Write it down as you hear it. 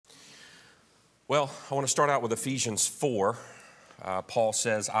Well, I want to start out with Ephesians 4. Paul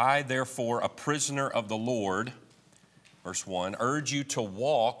says, I, therefore, a prisoner of the Lord, verse 1, urge you to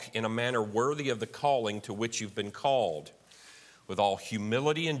walk in a manner worthy of the calling to which you've been called, with all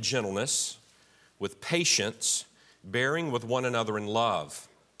humility and gentleness, with patience, bearing with one another in love,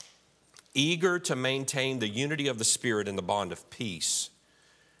 eager to maintain the unity of the Spirit in the bond of peace.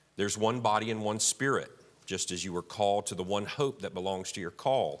 There's one body and one Spirit, just as you were called to the one hope that belongs to your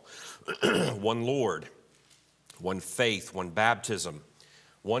call. One Lord, one faith, one baptism,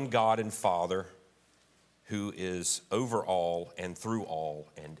 one God and Father who is over all and through all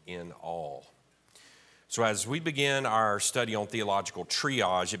and in all. So as we begin our study on theological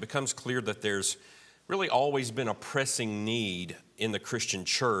triage, it becomes clear that there's really always been a pressing need in the Christian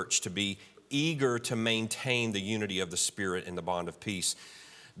church to be eager to maintain the unity of the Spirit in the bond of peace.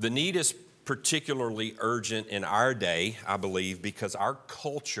 The need is particularly urgent in our day, I believe, because our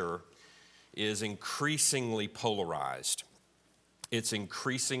culture is increasingly polarized. It's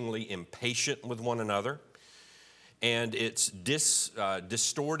increasingly impatient with one another, and it's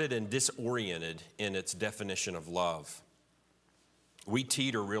distorted and disoriented in its definition of love. We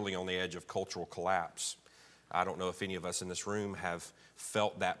teeter really on the edge of cultural collapse. I don't know if any of us in this room have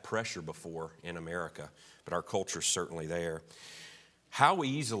felt that pressure before in America, but our culture's certainly there. How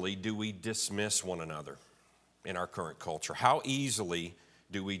easily do we dismiss one another in our current culture? How easily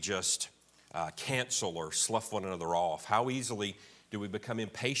do we just cancel or slough one another off? How easily do we become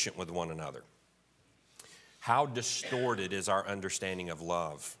impatient with one another? How distorted is our understanding of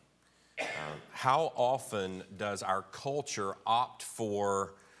love? How often does our culture opt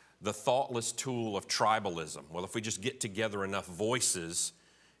for the thoughtless tool of tribalism? Well, if we just get together enough voices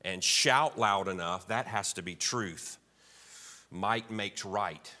and shout loud enough, that has to be truth. Might makes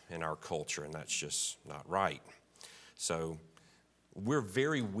right in our culture, and that's just not right. So we're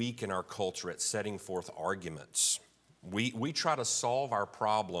very weak in our culture at setting forth arguments. We try to solve our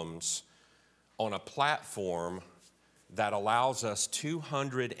problems on a platform that allows us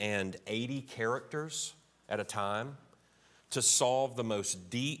 280 characters at a time to solve the most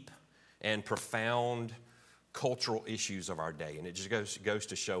deep and profound cultural issues of our day. And it just goes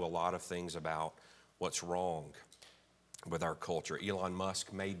to show a lot of things about what's wrong with our culture. Elon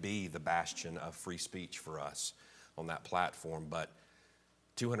Musk may be the bastion of free speech for us on that platform, but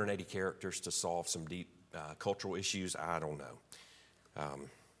 280 characters to solve some deep cultural issues, I don't know.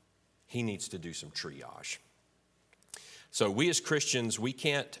 He needs to do some triage. So we as Christians, we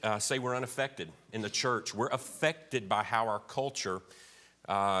can't say we're unaffected in the church. We're affected by how our culture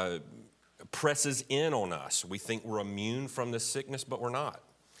presses in on us. We think we're immune from this sickness, but we're not.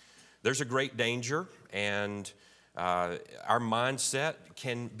 There's a great danger, and our mindset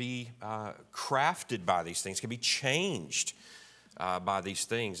can be crafted by these things, can be changed by these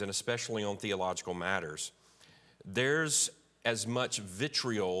things, and especially on theological matters. There's as much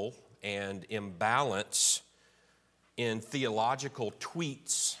vitriol and imbalance in theological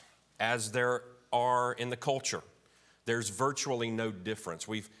tweets as there are in the culture. There's virtually no difference.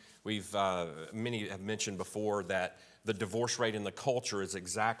 Many have mentioned before that the divorce rate in the culture is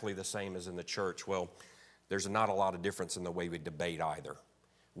exactly the same as in the church. Well, there's not a lot of difference in the way we debate either.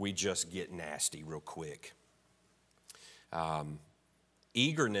 We just get nasty real quick.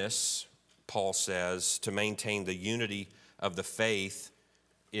 Eagerness, Paul says, to maintain the unity of the faith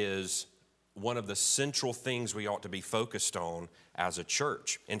is one of the central things we ought to be focused on as a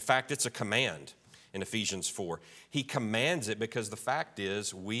church. In fact, it's a command in Ephesians 4. He commands it because the fact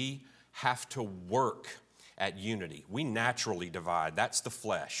is we have to work at unity. We naturally divide. That's the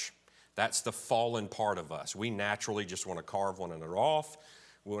flesh. That's the fallen part of us. We naturally just want to carve one another off.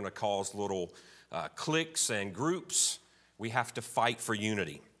 We want to cause little cliques and groups. We have to fight for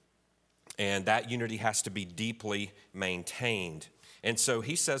unity. And that unity has to be deeply maintained. And so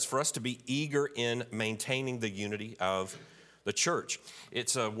he says for us to be eager in maintaining the unity of the church.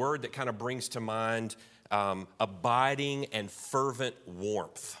 It's a word that kind of brings to mind abiding and fervent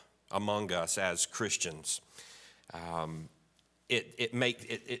warmth among us as Christians.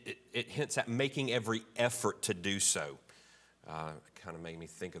 It hints at making every effort to do so. It kind of made me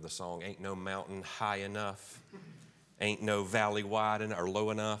think of the song, ain't no mountain high enough, ain't no valley wide enough or low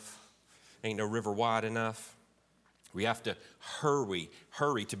enough, ain't no river wide enough. We have to hurry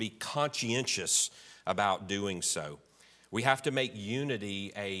to be conscientious about doing so. We have to make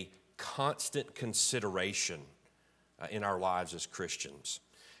unity a constant consideration in our lives as Christians.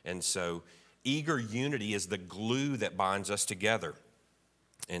 And so eager unity is the glue that binds us together.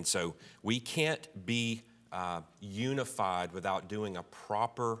 And so we can't be unified without doing a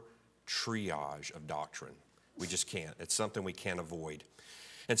proper triage of doctrine. We just can't. It's something we can't avoid.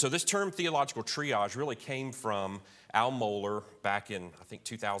 And so this term theological triage really came from Al Mohler back in, I think,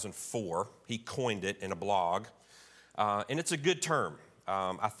 2004. He coined it in a blog, and it's a good term.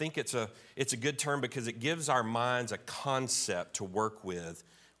 I think it's a good term because it gives our minds a concept to work with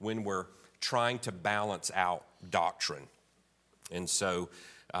when we're trying to balance out doctrine. And so,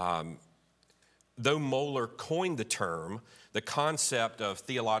 though Mohler coined the term, the concept of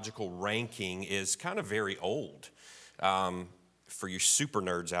theological ranking is kind of very old. For you super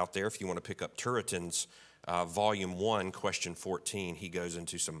nerds out there, if you want to pick up Turretin's Volume 1, Question 14, he goes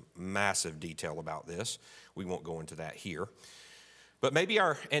into some massive detail about this. We won't go into that here. But maybe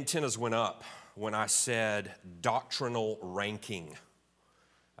our antennas went up when I said doctrinal ranking.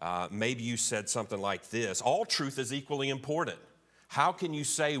 Maybe you said something like this: all truth is equally important. How can you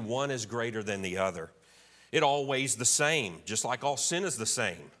say one is greater than the other? It all weighs the same, just like all sin is the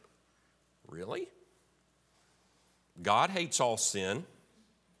same. Really? God hates all sin,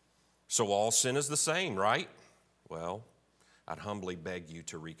 so all sin is the same, right? Well, I'd humbly beg you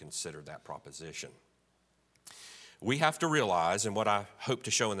to reconsider that proposition. We have to realize, and what I hope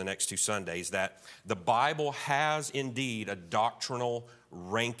to show in the next 2 Sundays, that the Bible has indeed a doctrinal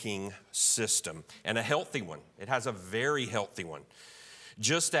ranking system, and a healthy one. It has a very healthy one.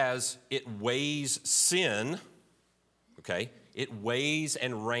 Just as it weighs sin, okay, it weighs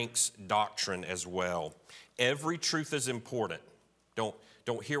and ranks doctrine as well. Every truth is important. Don't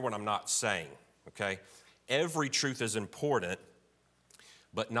hear what I'm not saying, okay? Every truth is important,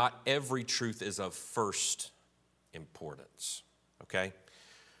 but not every truth is of first importance, okay?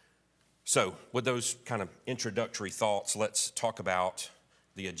 So with those kind of introductory thoughts, let's talk about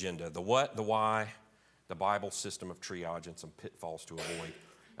the agenda: the what, the why, the Bible system of triage, and some pitfalls to avoid.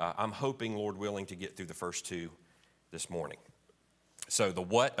 I'm hoping, Lord willing, to get through the first 2 this morning. So the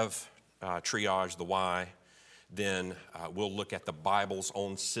what of triage, the why, then we'll look at the Bible's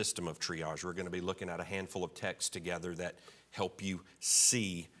own system of triage. We're going to be looking at a handful of texts together that help you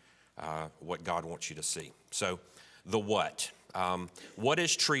see what God wants you to see. So the what. What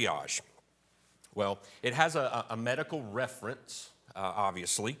is triage? Well, it has a medical reference,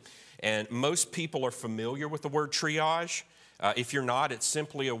 obviously, and most people are familiar with the word triage. If you're not, it's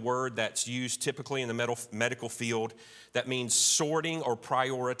simply a word that's used typically in the medical field that means sorting or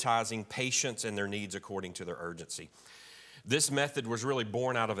prioritizing patients and their needs according to their urgency. This method was really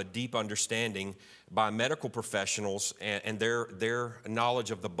born out of a deep understanding by medical professionals and their knowledge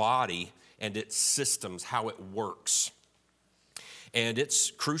of the body and its systems, how it works. And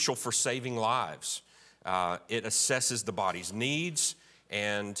it's crucial for saving lives. It assesses the body's needs,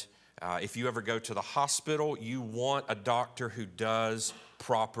 and if you ever go to the hospital, you want a doctor who does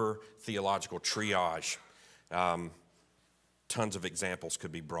proper theological triage. Tons of examples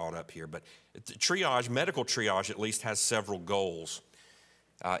could be brought up here, but triage, medical triage at least, has several goals.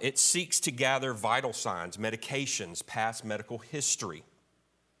 It seeks to gather vital signs, medications, past medical history.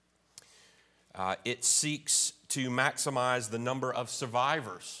 It seeks to maximize the number of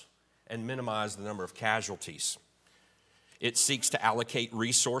survivors and minimize the number of casualties. It seeks to allocate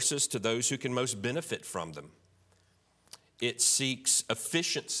resources to those who can most benefit from them. It seeks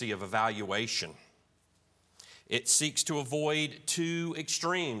efficiency of evaluation. It seeks to avoid 2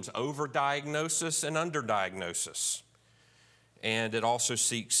 extremes, overdiagnosis and underdiagnosis. And it also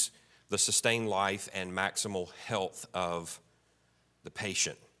seeks the sustained life and maximal health of the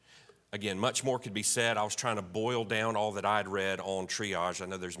patient. Again, much more could be said. I was trying to boil down all that I'd read on triage. I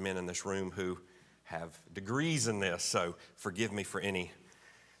know there's men in this room who have degrees in this, so forgive me for any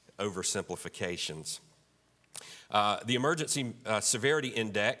oversimplifications. The Emergency Severity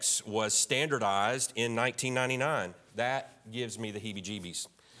Index was standardized in 1999. That gives me the heebie-jeebies.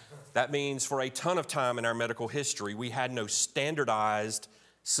 That means for a ton of time in our medical history, we had no standardized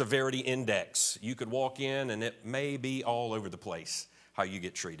severity index. You could walk in and it may be all over the place how you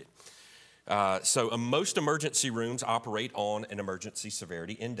get treated. So most emergency rooms operate on an emergency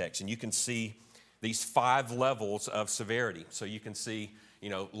severity index, and you can see these 5 levels of severity. So you can see,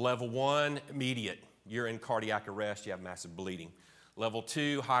 level 1, immediate. You're in cardiac arrest, you have massive bleeding. Level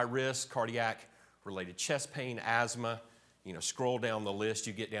 2, high risk, cardiac-related chest pain, asthma. Scroll down the list,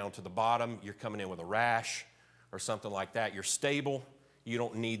 you get down to the bottom, you're coming in with a rash or something like that. You're stable. You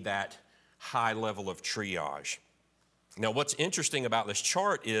don't need that high level of triage. Now, what's interesting about this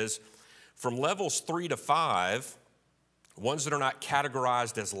chart is from levels 3 to 5, ones that are not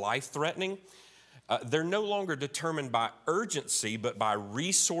categorized as life-threatening, they're no longer determined by urgency, but by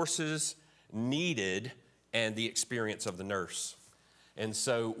resources needed and the experience of the nurse. And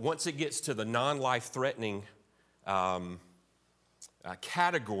so once it gets to the non-life-threatening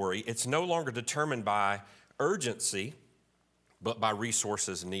category, it's no longer determined by urgency, but by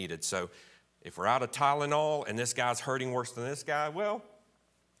resources needed. So if we're out of Tylenol and this guy's hurting worse than this guy, well,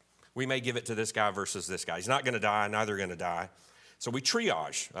 we may give it to this guy versus this guy. He's not going to die, neither are going to die. So we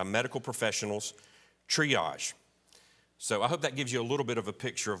triage, medical professionals triage. So I hope that gives you a little bit of a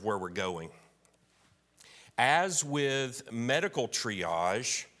picture of where we're going. As with medical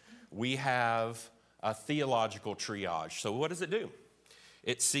triage, we have a theological triage. So what does it do?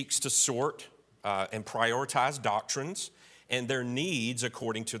 It seeks to sort and prioritize doctrines and their needs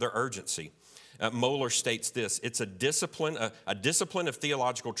according to their urgency. Moeller states this: it's a discipline of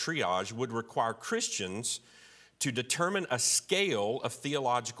theological triage would require Christians to determine a scale of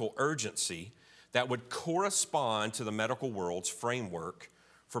theological urgency that would correspond to the medical world's framework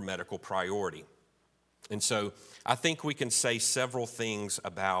for medical priority. And so I think we can say several things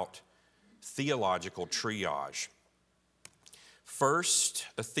about theological triage. First,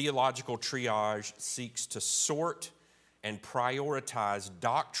 a theological triage seeks to sort and prioritize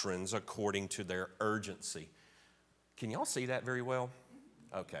doctrines according to their urgency. Can y'all see that very well?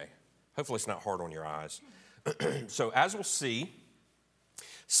 Okay. Hopefully it's not hard on your eyes. So as we'll see,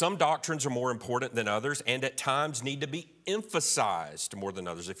 some doctrines are more important than others and at times need to be emphasized more than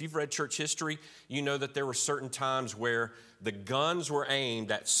others. If you've read church history, you know that there were certain times where the guns were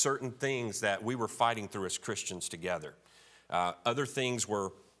aimed at certain things that we were fighting through as Christians together. Other things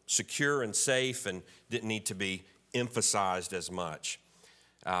were secure and safe and didn't need to be emphasized as much.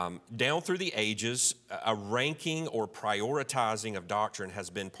 Down through the ages, a ranking or prioritizing of doctrine has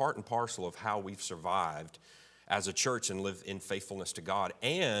been part and parcel of how we've survived as a church and live in faithfulness to God.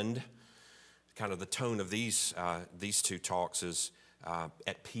 And kind of the tone of these two talks is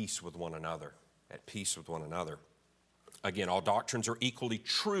at peace with one another. At peace with one another. Again, all doctrines are equally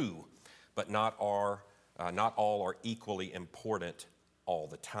true, but not all are equally important all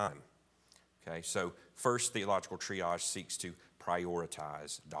the time. Okay, so first, theological triage seeks to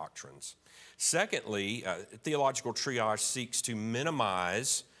prioritize doctrines. Secondly, theological triage seeks to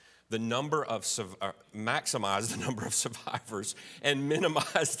maximize the number of survivors and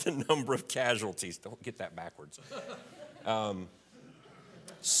minimize the number of casualties. Don't get that backwards.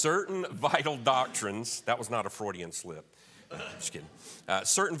 Certain vital doctrines, that was not a Freudian slip. Just kidding.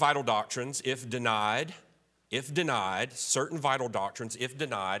 Certain vital doctrines, if denied, certain vital doctrines, if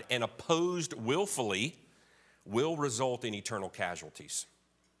denied and opposed willfully, will result in eternal casualties.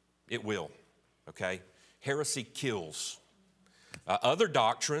 It will, okay? Heresy kills. Other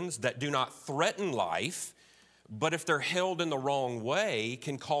doctrines that do not threaten life, but if they're held in the wrong way,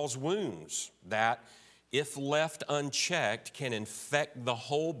 can cause wounds that, if left unchecked, can infect the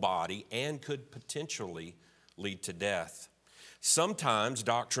whole body and could potentially lead to death. Sometimes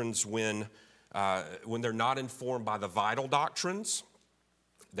doctrines, when they're not informed by the vital doctrines,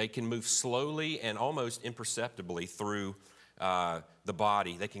 they can move slowly and almost imperceptibly through the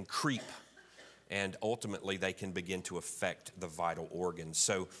body. They can creep, and ultimately they can begin to affect the vital organs.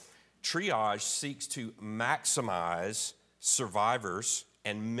 So triage seeks to maximize survivors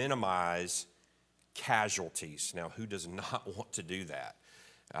and minimize casualties. Now, who does not want to do that?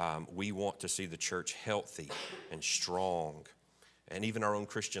 We want to see the church healthy and strong, and even our own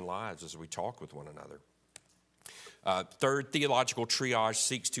Christian lives as we talk with one another. Third, theological triage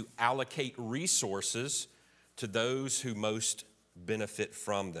seeks to allocate resources to those who most benefit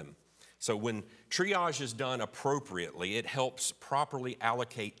from them. So when triage is done appropriately, it helps properly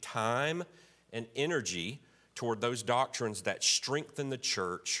allocate time and energy toward those doctrines that strengthen the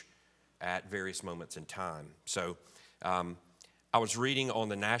church at various moments in time. So I was reading on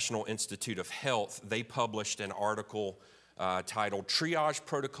the National Institute of Health. They published an article titled Triage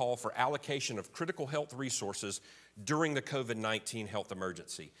Protocol for Allocation of Critical Health Resources During the COVID-19 Health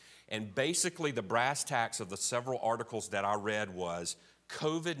Emergency. And basically the brass tacks of the several articles that I read was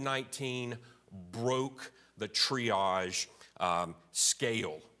COVID-19 broke the triage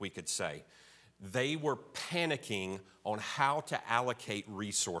scale, we could say. They were panicking on how to allocate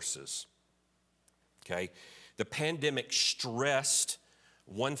resources. Okay? The pandemic stressed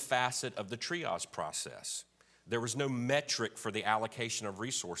one facet of the triage process. There was no metric for the allocation of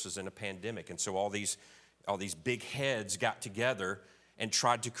resources in a pandemic, and so all these big heads got together and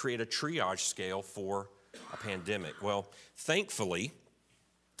tried to create a triage scale for a pandemic. Well, thankfully,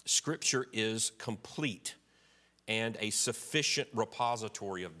 Scripture is complete and a sufficient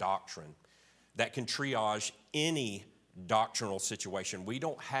repository of doctrine that can triage any doctrinal situation. We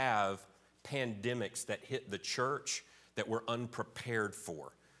don't have pandemics that hit the church that we're unprepared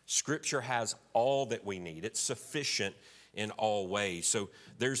for. Scripture has all that we need. It's sufficient in all ways. So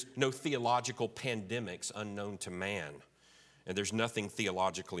there's no theological pandemics unknown to man, and there's nothing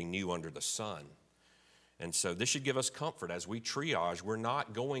theologically new under the sun. And so this should give us comfort as we triage. We're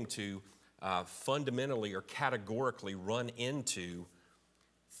not going to fundamentally or categorically run into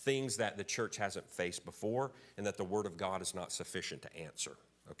things that the church hasn't faced before and that the Word of God is not sufficient to answer,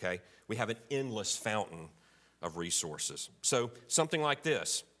 okay? We have an endless fountain of resources. So something like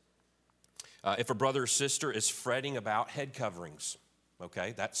this. If a brother or sister is fretting about head coverings,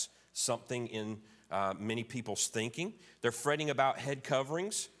 okay, that's something in many people's thinking. They're fretting about head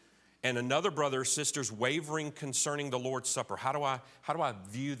coverings, and another brother or sister's wavering concerning the Lord's Supper. How do I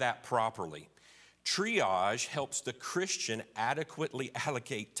view that properly? Triage helps the Christian adequately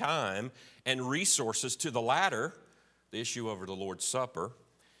allocate time and resources to the latter, the issue over the Lord's Supper,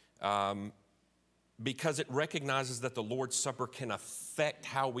 because it recognizes that the Lord's Supper can affect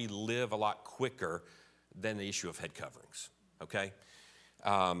how we live a lot quicker than the issue of head coverings, okay?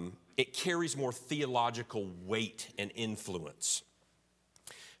 It carries more theological weight and influence.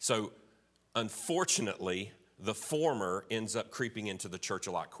 So, unfortunately, the former ends up creeping into the church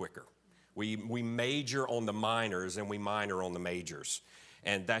a lot quicker. We major on the minors and we minor on the majors.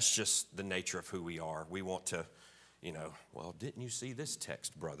 And that's just the nature of who we are. We want to, well, didn't you see this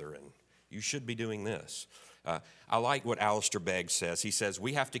text, brother? And you should be doing this. I like what Alistair Begg says. He says,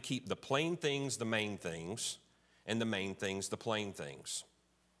 we have to keep the plain things the main things and the main things the plain things.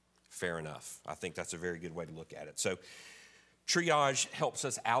 Fair enough. I think that's a very good way to look at it. So triage helps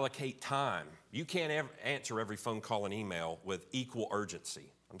us allocate time. You can't answer every phone call and email with equal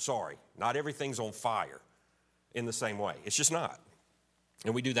urgency. I'm sorry. Not everything's on fire in the same way. It's just not.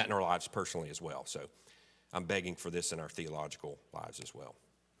 And we do that in our lives personally as well. So I'm begging for this in our theological lives as well.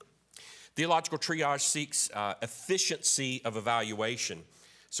 Theological triage seeks efficiency of evaluation.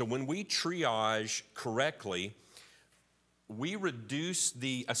 So when we triage correctly, we reduce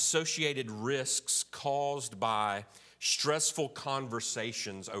the associated risks caused by stressful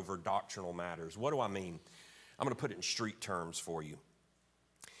conversations over doctrinal matters. What do I mean? I'm going to put it in street terms for you.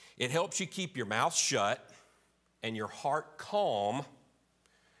 It helps you keep your mouth shut and your heart calm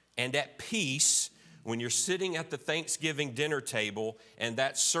and at peace when you're sitting at the Thanksgiving dinner table and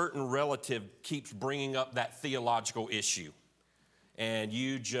that certain relative keeps bringing up that theological issue. And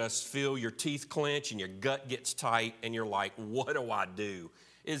you just feel your teeth clench and your gut gets tight and you're like, what do I do?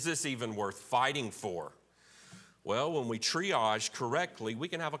 Is this even worth fighting for? Well, when we triage correctly, we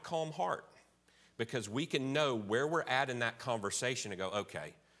can have a calm heart because we can know where we're at in that conversation and go,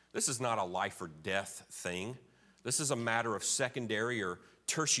 okay, this is not a life or death thing. This is a matter of secondary or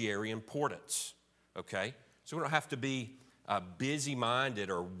tertiary importance, okay? So we don't have to be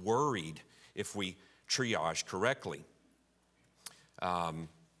busy-minded or worried if we triage correctly.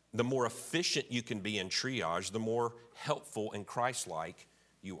 The more efficient you can be in triage, the more helpful and Christ-like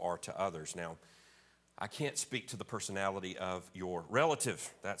you are to others. Now, I can't speak to the personality of your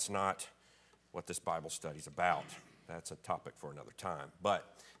relative. That's not what this Bible study is about. That's a topic for another time. But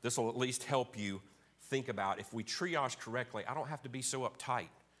this will at least help you think about if we triage correctly, I don't have to be so uptight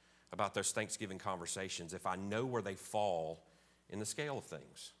about those Thanksgiving conversations if I know where they fall in the scale of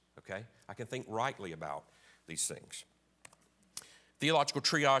things, okay? I can think rightly about these things. Theological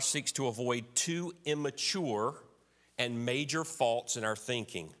triage seeks to avoid two immature and major faults in our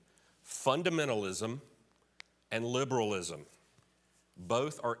thinking: fundamentalism and liberalism.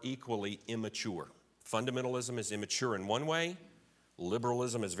 Both are equally immature. Fundamentalism is immature in one way,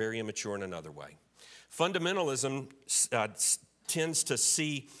 liberalism is very immature in another way. Fundamentalism tends to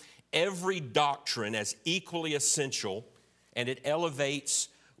see every doctrine as equally essential, and it elevates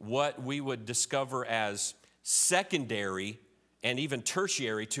what we would discover as secondary and even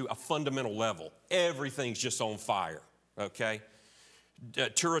tertiary to a fundamental level. Everything's just on fire, okay?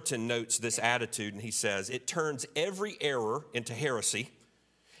 Turretin notes this attitude, and he says, it turns every error into heresy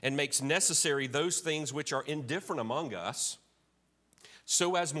and makes necessary those things which are indifferent among us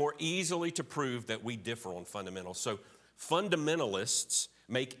so as more easily to prove that we differ on fundamentals. So fundamentalists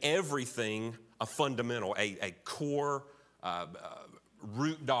make everything a fundamental, a core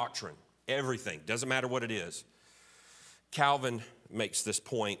root doctrine, everything. Doesn't matter what it is. Calvin makes this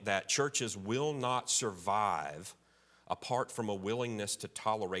point that churches will not survive apart from a willingness to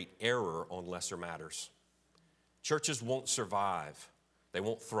tolerate error on lesser matters. Churches won't survive. They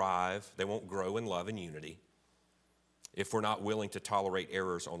won't thrive. They won't grow in love and unity if we're not willing to tolerate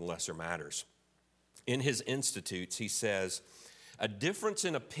errors on lesser matters. In his Institutes, he says, a difference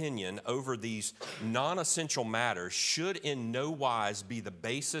in opinion over these non-essential matters should in no wise be the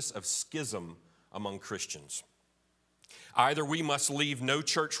basis of schism among Christians. Either we must leave no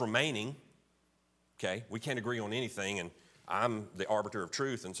church remaining, okay, we can't agree on anything, and I'm the arbiter of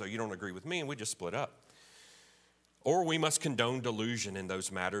truth, and so you don't agree with me, and we just split up. Or we must condone delusion in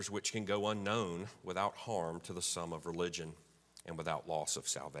those matters which can go unknown without harm to the sum of religion and without loss of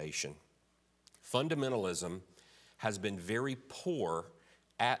salvation. Fundamentalism has been very poor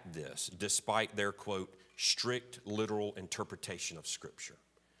at this, despite their, quote, strict literal interpretation of Scripture.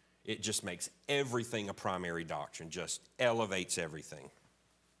 It just makes everything a primary doctrine, just elevates everything.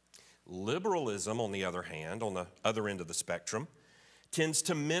 Liberalism, on the other hand, on the other end of the spectrum, tends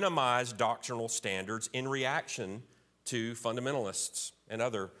to minimize doctrinal standards in reaction to fundamentalists and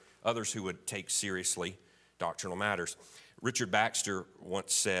others who would take seriously doctrinal matters. Richard Baxter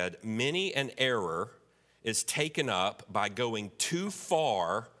once said, "Many an error is taken up by going too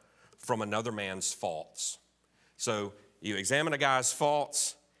far from another man's faults." So you examine a guy's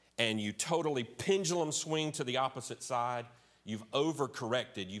faults and you totally pendulum swing to the opposite side. You've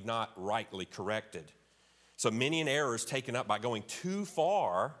overcorrected, you've not rightly corrected. So many an error is taken up by going too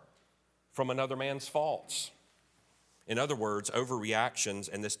far from another man's faults. In other words, overreactions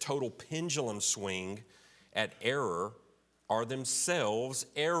and this total pendulum swing at error are themselves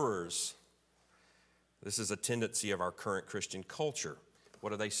errors. This is a tendency of our current Christian culture.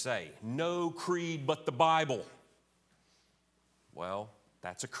 What do they say? No creed but the Bible. Well,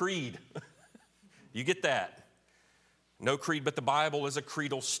 that's a creed. You get that? No creed but the Bible is a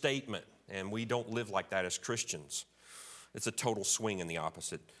creedal statement, and we don't live like that as Christians. It's a total swing in the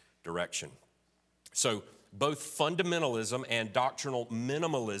opposite direction. So both fundamentalism and doctrinal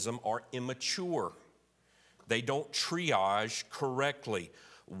minimalism are immature. They don't triage correctly.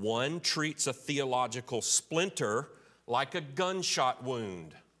 One treats a theological splinter like a gunshot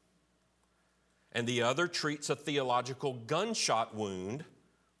wound, and the other treats a theological gunshot wound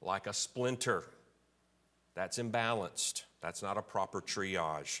like a splinter. That's imbalanced. That's not a proper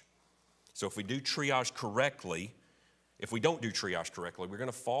triage. So if we do triage correctly, if we don't do triage correctly, we're going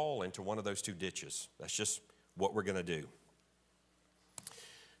to fall into one of those two ditches. That's just what we're going to do.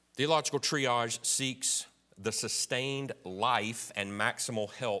 Theological triage seeks the sustained life and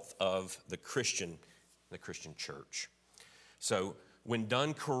maximal health of the Christian church. So when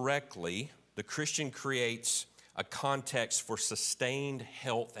done correctly, the Christian creates a context for sustained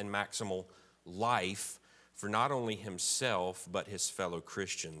health and maximal life for not only himself, but his fellow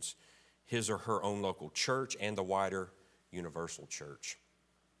Christians, his or her own local church and the wider universal church.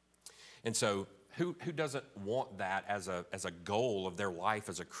 And so who doesn't want that as a goal of their life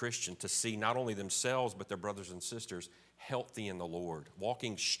as a Christian, to see not only themselves but their brothers and sisters healthy in the Lord,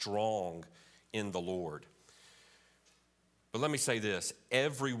 walking strong in the Lord? But let me say this,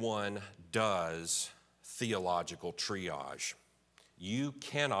 everyone does theological triage. You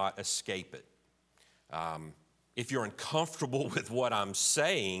cannot escape it. If you're uncomfortable with what I'm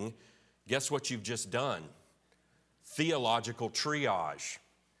saying, guess what you've just done? Theological triage.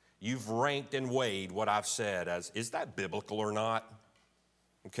 You've ranked and weighed what I've said as, is that biblical or not?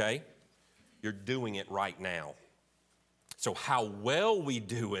 Okay? You're doing it right now. So how well we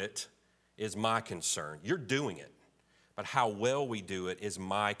do it is my concern. You're doing it, but how well we do it is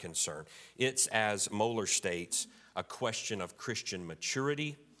my concern. It's, as Moeller states, a question of Christian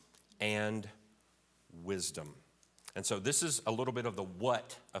maturity and wisdom. And so this is a little bit of the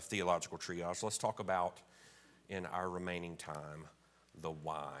what of theological triage. Let's talk about, in our remaining time, the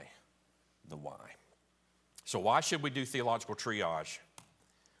why. The why. So why should we do theological triage?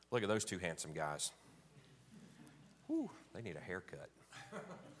 Look at those two handsome guys. Whew, they need a haircut.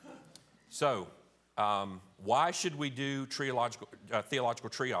 So why should we do theological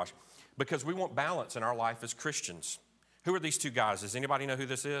triage? Because we want balance in our life as Christians. Who are these two guys? Does anybody know who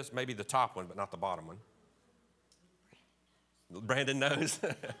this is? Maybe the top one, but not the bottom one. Brandon knows.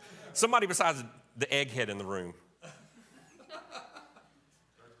 Somebody besides the egghead in the room.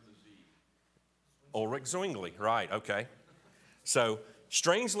 Ulrich Zwingli, right, okay. So,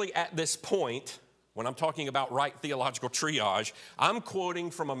 strangely at this point, when I'm talking about right theological triage, I'm quoting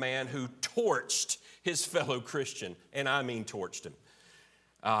from a man who torched his fellow Christian, and I mean torched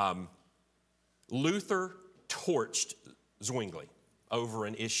him. Luther torched Zwingli over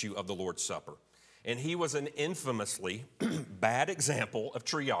an issue of the Lord's Supper, and he was an infamously bad example of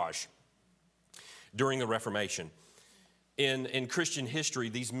triage during the Reformation. In Christian history,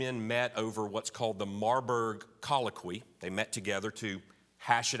 these men met over what's called the Marburg Colloquy. They met together to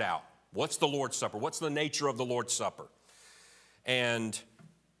hash it out. What's the Lord's Supper? What's the nature of the Lord's Supper? And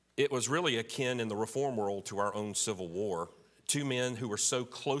it was really akin in the Reform world to our own Civil War. Two men who were so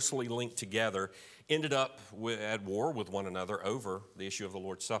closely linked together ended up at war with one another over the issue of the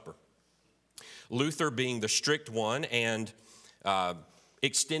Lord's Supper. Luther being the strict one and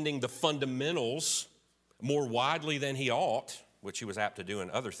extending the fundamentals more widely than he ought, which he was apt to do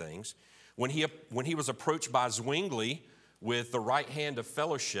in other things, When he was approached by Zwingli with the right hand of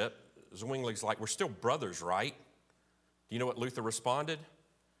fellowship, Zwingli's like, we're still brothers, right? Do you know what Luther responded?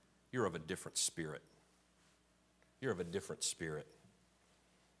 You're of a different spirit. You're of a different spirit.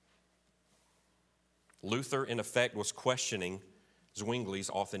 Luther, in effect, was questioning Zwingli's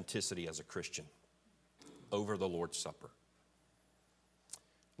authenticity as a Christian over the Lord's Supper.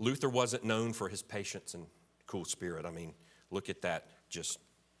 Luther wasn't known for his patience and cool spirit. I mean, look at that just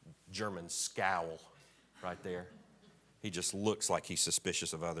German scowl right there. He just looks like he's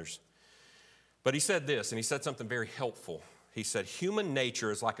suspicious of others. But he said this, and he said something very helpful. He said, human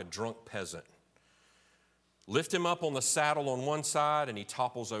nature is like a drunk peasant. Lift him up on the saddle on one side, and he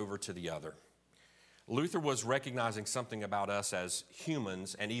topples over to the other. Luther was recognizing something about us as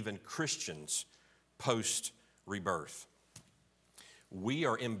humans and even Christians post-rebirth. We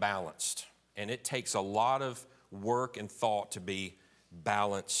are imbalanced, and it takes a lot of work and thought to be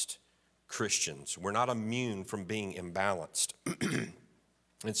balanced Christians. We're not immune from being imbalanced.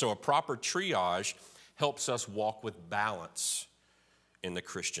 And so a proper triage helps us walk with balance in the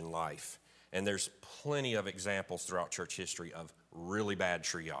Christian life. And there's plenty of examples throughout church history of really bad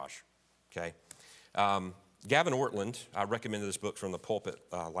triage, okay? Gavin Ortland, I recommended this book from the pulpit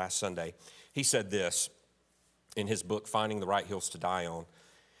last Sunday. He said this in his book, Finding the Right Hills to Die On.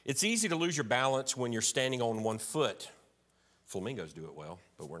 It's easy to lose your balance when you're standing on one foot. Flamingos do it well,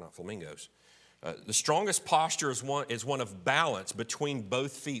 but we're not flamingos. The strongest posture is one of balance between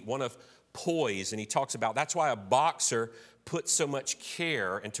both feet, one of poise. And he talks about that's why a boxer puts so much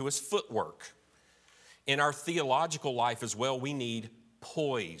care into his footwork. In our theological life as well, we need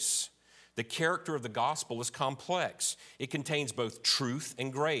poise. The character of the gospel is complex. It contains both truth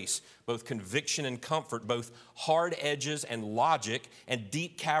and grace, both conviction and comfort, both hard edges and logic, and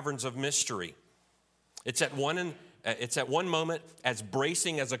deep caverns of mystery. It's at one moment as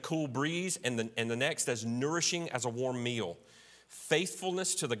bracing as a cool breeze, and the next as nourishing as a warm meal.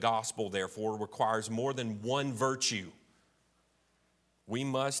 Faithfulness to the gospel, therefore, requires more than one virtue. We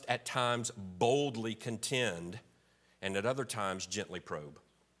must at times boldly contend, and at other times gently probe.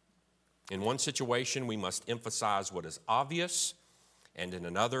 In one situation, we must emphasize what is obvious, and in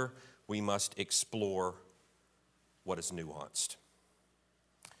another, we must explore what is nuanced.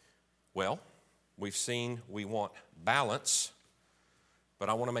 Well, we've seen we want balance, but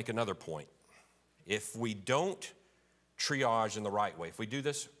I want to make another point. If we don't triage in the right way, if we do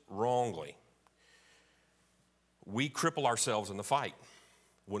this wrongly, we cripple ourselves in the fight.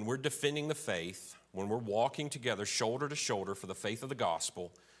 When we're defending the faith, when we're walking together shoulder to shoulder for the faith of the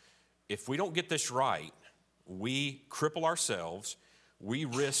gospel, if we don't get this right, we cripple ourselves, we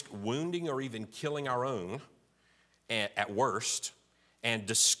risk wounding or even killing our own at worst, and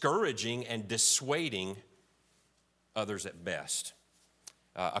discouraging and dissuading others at best.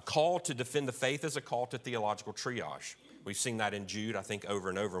 A call to defend the faith is a call to theological triage. We've seen that in Jude, I think, over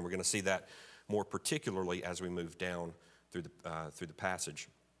and over, and we're going to see that more particularly as we move down through the passage.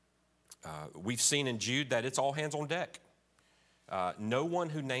 We've seen in Jude that it's all hands on deck. No one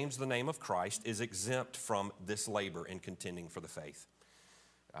who names the name of Christ is exempt from this labor in contending for the faith.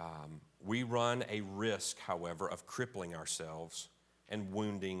 We run a risk, however, of crippling ourselves and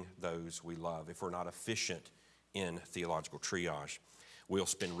wounding those we love if we're not efficient in theological triage. We'll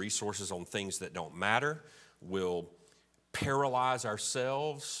spend resources on things that don't matter. We'll paralyze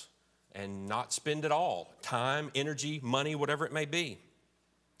ourselves and not spend it all. Time, energy, money, whatever it may be.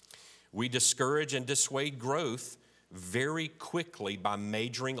 We discourage and dissuade growth very quickly by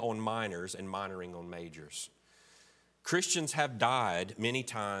majoring on minors and minoring on majors. Christians have died many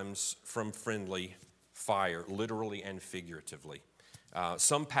times from friendly fire, literally and figuratively.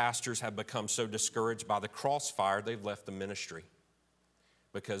 Some pastors have become so discouraged by the crossfire they've left the ministry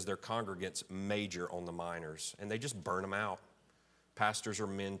because their congregants major on the minors and they just burn them out. Pastors are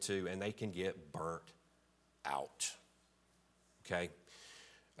men too, and they can get burnt out. Okay?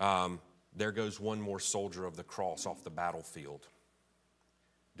 There goes one more soldier of the cross off the battlefield.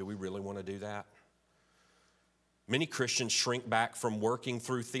 Do we really want to do that? Many Christians shrink back from working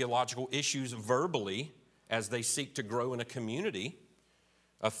through theological issues verbally as they seek to grow in a community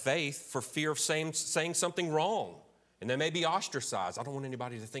of faith for fear of saying something wrong. And they may be ostracized. I don't want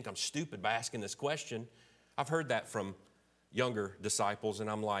anybody to think I'm stupid by asking this question. I've heard that from younger disciples,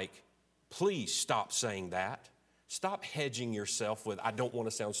 and I'm like, please stop saying that. Stop hedging yourself with, I don't want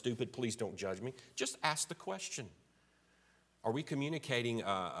to sound stupid, please don't judge me. Just ask the question. Are we communicating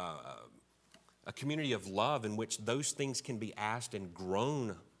a community of love in which those things can be asked and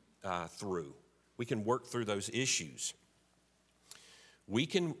grown through? We can work through those issues. We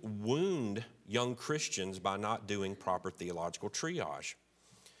can wound young Christians by not doing proper theological triage.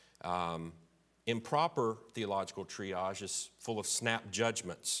 Improper theological triage is full of snap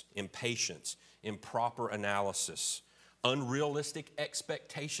judgments, impatience, improper analysis, unrealistic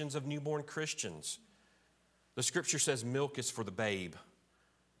expectations of newborn Christians. The scripture says milk is for the babe,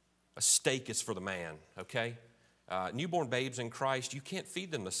 a steak is for the man, okay? Newborn babes in Christ, you can't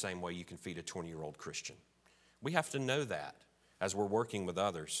feed them the same way you can feed a 20-year-old Christian. We have to know that as we're working with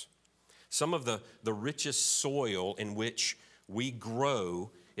others. Some of the richest soil in which we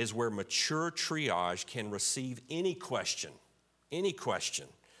grow is where mature triage can receive any question,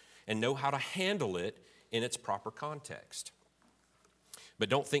 and know how to handle it in its proper context. But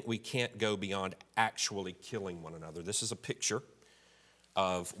don't think we can't go beyond actually killing one another. This is a picture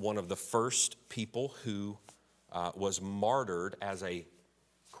of one of the first people who was martyred as a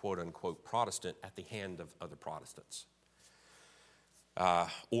quote-unquote Protestant at the hand of other Protestants.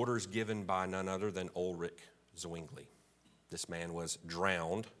 Orders given by none other than Ulrich Zwingli. This man was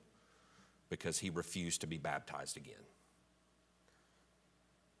drowned because he refused to be baptized again.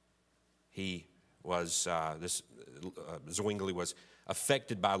 Zwingli was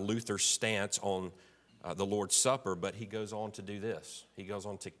affected by Luther's stance on the Lord's Supper, but he goes on to do this. He goes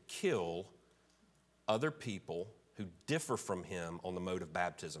on to kill other people who differ from him on the mode of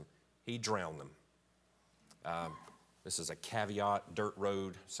baptism. He drowned them. This is a caveat, dirt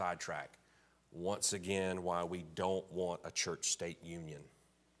road sidetrack. Once again, why we don't want a church-state union.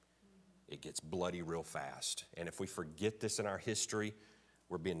 It gets bloody real fast. And if we forget this in our history,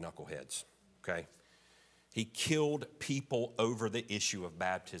 we're being knuckleheads, okay? He killed people over the issue of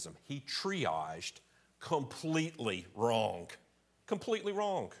baptism. He triaged completely wrong. Completely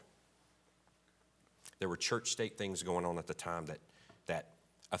wrong. There were church-state things going on at the time that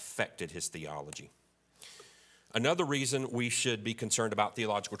affected his theology. Another reason we should be concerned about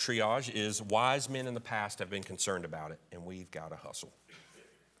theological triage is wise men in the past have been concerned about it, and we've got to hustle.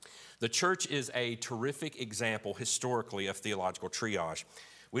 The church is a terrific example historically of theological triage.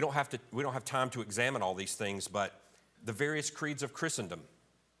 We don't have time to examine all these things, but the various creeds of Christendom.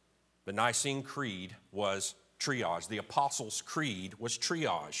 The Nicene Creed was triage. The Apostles' Creed was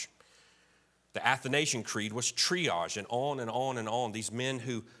triage. The Athanasian Creed was triage, and on and on and on. These men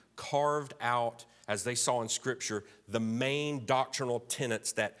who carved out, as they saw in Scripture, the main doctrinal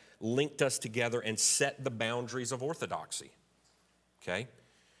tenets that linked us together and set the boundaries of orthodoxy. Okay?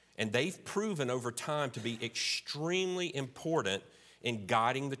 And they've proven over time to be extremely important in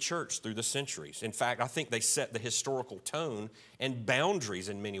guiding the church through the centuries. In fact, I think they set the historical tone and boundaries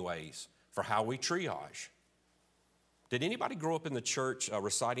in many ways for how we triage. Did anybody grow up in the church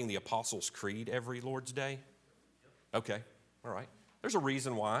reciting the Apostles' Creed every Lord's Day? Okay, all right. There's a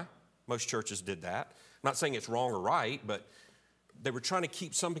reason why most churches did that. I'm not saying it's wrong or right, but they were trying to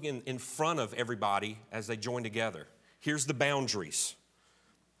keep something in front of everybody as they joined together. Here's the boundaries.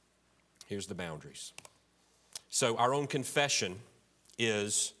 Here's the boundaries. So our own confession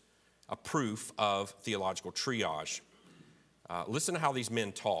is a proof of theological triage. Listen to how these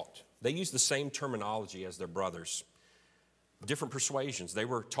men talked. They used the same terminology as their brothers. Different persuasions. They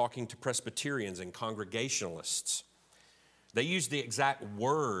were talking to Presbyterians and Congregationalists. They used the exact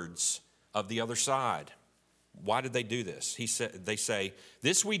words of the other side. Why did they do this? They say,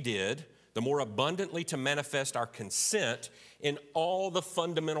 "This we did, the more abundantly to manifest our consent in all the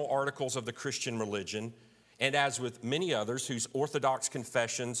fundamental articles of the Christian religion, and as with many others whose orthodox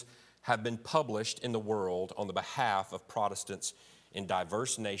confessions have been published in the world on the behalf of Protestants in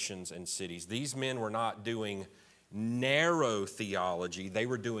diverse nations and cities." These men were not doing narrow theology. They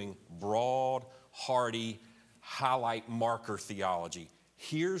were doing broad, hearty, highlight marker theology.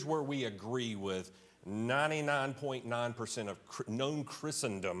 Here's where we agree with 99.9% of known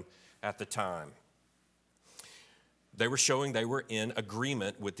Christendom at the time. They were showing they were in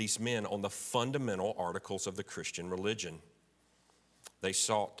agreement with these men on the fundamental articles of the Christian religion. They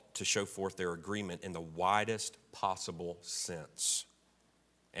sought to show forth their agreement in the widest possible sense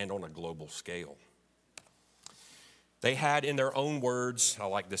and on a global scale. They had, in their own words, I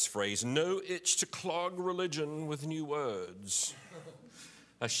like this phrase, no itch to clog religion with new words.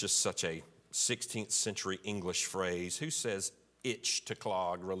 That's just such a 16th century English phrase. Who says itch to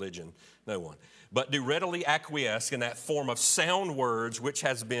clog religion? No one. But do readily acquiesce in that form of sound words which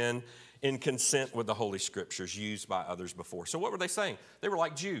has been in consent with the Holy Scriptures used by others before. So what were they saying? They were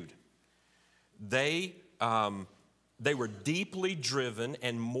like Jude. They were deeply driven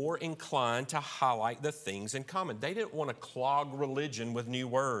and more inclined to highlight the things in common. They didn't want to clog religion with new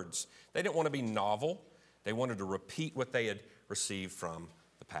words. They didn't want to be novel. They wanted to repeat what they had received from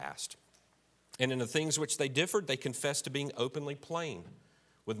the past. And in the things which they differed, they confessed to being openly plain,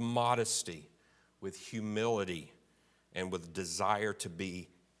 with modesty, with humility, and with desire to be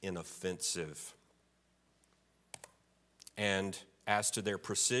inoffensive. And as to their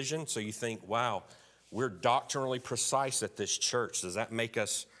precision, so you think, wow, we're doctrinally precise at this church. Does that make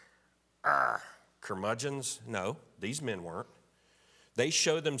us curmudgeons? No, these men weren't. They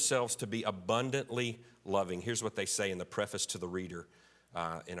show themselves to be abundantly loving. Here's what they say in the preface to the reader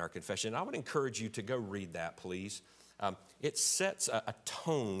in our confession. I would encourage you to go read that, please. It sets a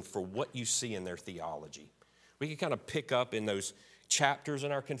tone for what you see in their theology. We can kind of pick up in those chapters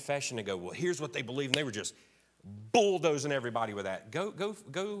in our confession and go, well, here's what they believe, and they were just bulldozing everybody with that.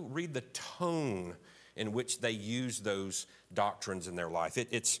 Go read the tone in which they use those doctrines in their life.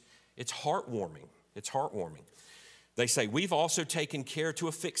 It's heartwarming. It's heartwarming. They say, we've also taken care to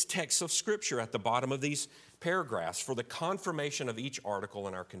affix texts of Scripture at the bottom of these paragraphs for the confirmation of each article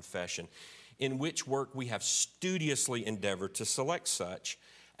in our confession, in which work we have studiously endeavored to select such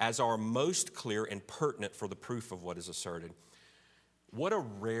as are most clear and pertinent for the proof of what is asserted. What a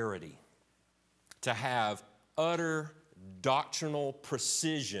rarity to have utter doctrinal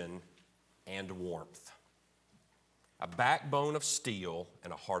precision and warmth. A backbone of steel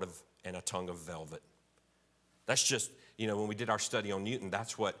and a heart and a tongue of velvet. That's just, when we did our study on Newton,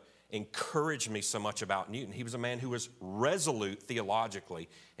 that's what encouraged me so much about Newton. He was a man who was resolute theologically,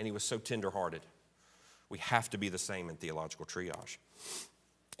 and he was so tenderhearted. We have to be the same in theological triage.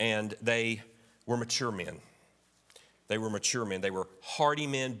 And they were mature men. They were mature men. They were hardy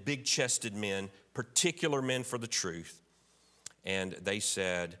men, big-chested men, particular men for the truth. And they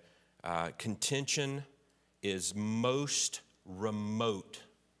said, contention is most remote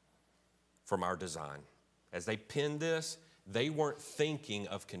from our design. As they penned this, they weren't thinking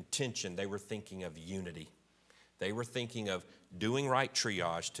of contention. They were thinking of unity. They were thinking of doing right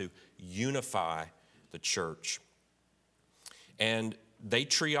triage to unify the church. And they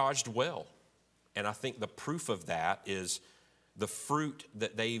triaged well. And I think the proof of that is the fruit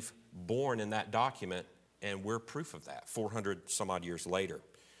that they've borne in that document, and we're proof of that 400 some odd years later.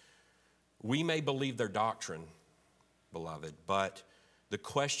 We may believe their doctrine, beloved, but the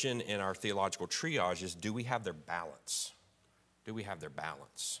question in our theological triage is, do we have their balance? Do we have their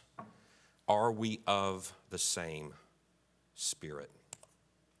balance? Are we of the same spirit?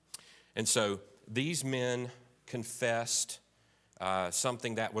 And so these men confessed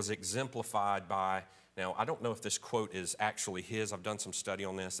something that was exemplified by, now I don't know if this quote is actually his. I've done some study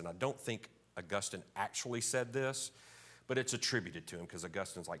on this, and I don't think Augustine actually said this, but it's attributed to him because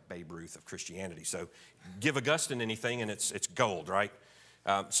Augustine's like Babe Ruth of Christianity. So give Augustine anything and it's gold, right?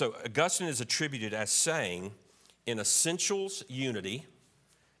 So Augustine is attributed as saying, in essentials, unity,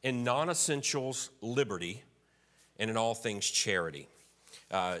 in non-essentials, liberty, and in all things, charity.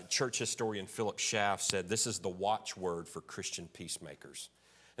 Church historian Philip Schaff said this is the watchword for Christian peacemakers.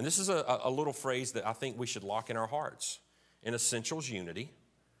 And this is a little phrase that I think we should lock in our hearts. In essentials, unity.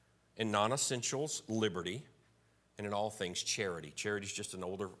 In non-essentials, liberty. And in all things, charity. Charity is just an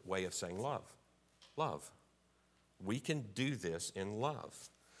older way of saying love. Love. We can do this in love.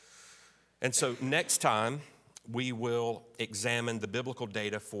 And so next time, we will examine the biblical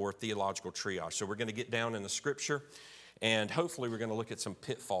data for theological triage. So we're going to get down in the Scripture, and hopefully we're going to look at some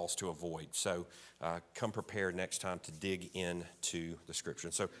pitfalls to avoid. So come prepared next time to dig into the Scripture.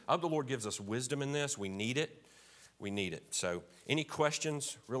 And so I hope the Lord gives us wisdom in this. We need it. We need it. So any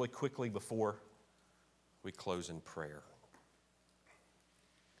questions really quickly before we close in prayer?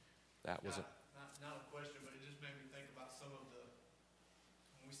 That was it. Not a question, but it just made me think about some of the,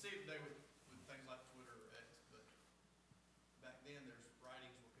 when we see it today with things like Twitter or X, but back then there's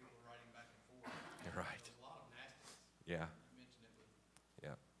writings where people are writing back and forth. You're right. There's a lot of nastiness. Yeah. You mentioned it with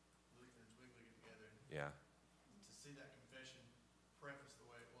Yeah. Luther and Zwingli get together. Yeah. To see that confession prefaced the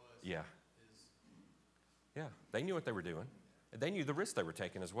way it was. Yeah. Is, Yeah. They knew what they were doing. They knew the risk they were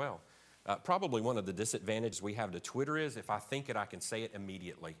taking as well. Probably one of the disadvantages we have to Twitter is if I think it, I can say it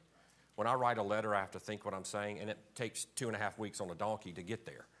immediately. When I write a letter, I have to think what I'm saying, and it takes 2.5 weeks on a donkey to get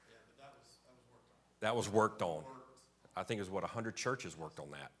there. yeah, but that was worked on. That was worked on. I think it was 100 churches worked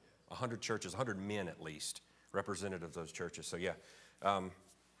on that. 100 churches, 100 men at least, representative of those churches. So yeah, I'm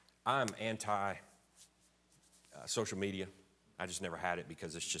anti social media. I just never had it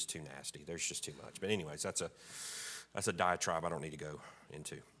because it's just too nasty. There's just too much. But anyways, that's a diatribe I don't need to go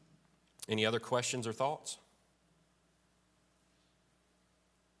into. Any other questions or thoughts?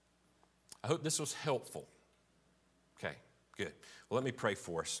 I hope this was helpful. Okay, good. Well, let me pray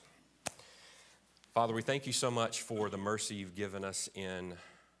for us. Father, we thank you so much for the mercy you've given us in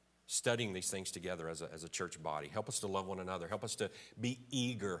studying these things together as a church body. Help us to love one another. Help us to be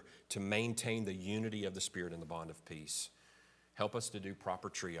eager to maintain the unity of the Spirit and the bond of peace. Help us to do proper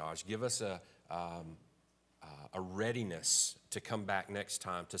triage. Give us a a readiness to come back next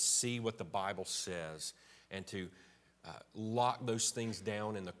time, to see what the Bible says, and to lock those things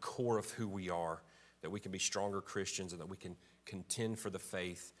down in the core of who we are, that we can be stronger Christians and that we can contend for the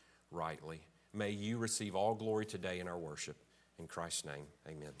faith rightly. May you receive all glory today in our worship. In Christ's name,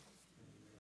 amen.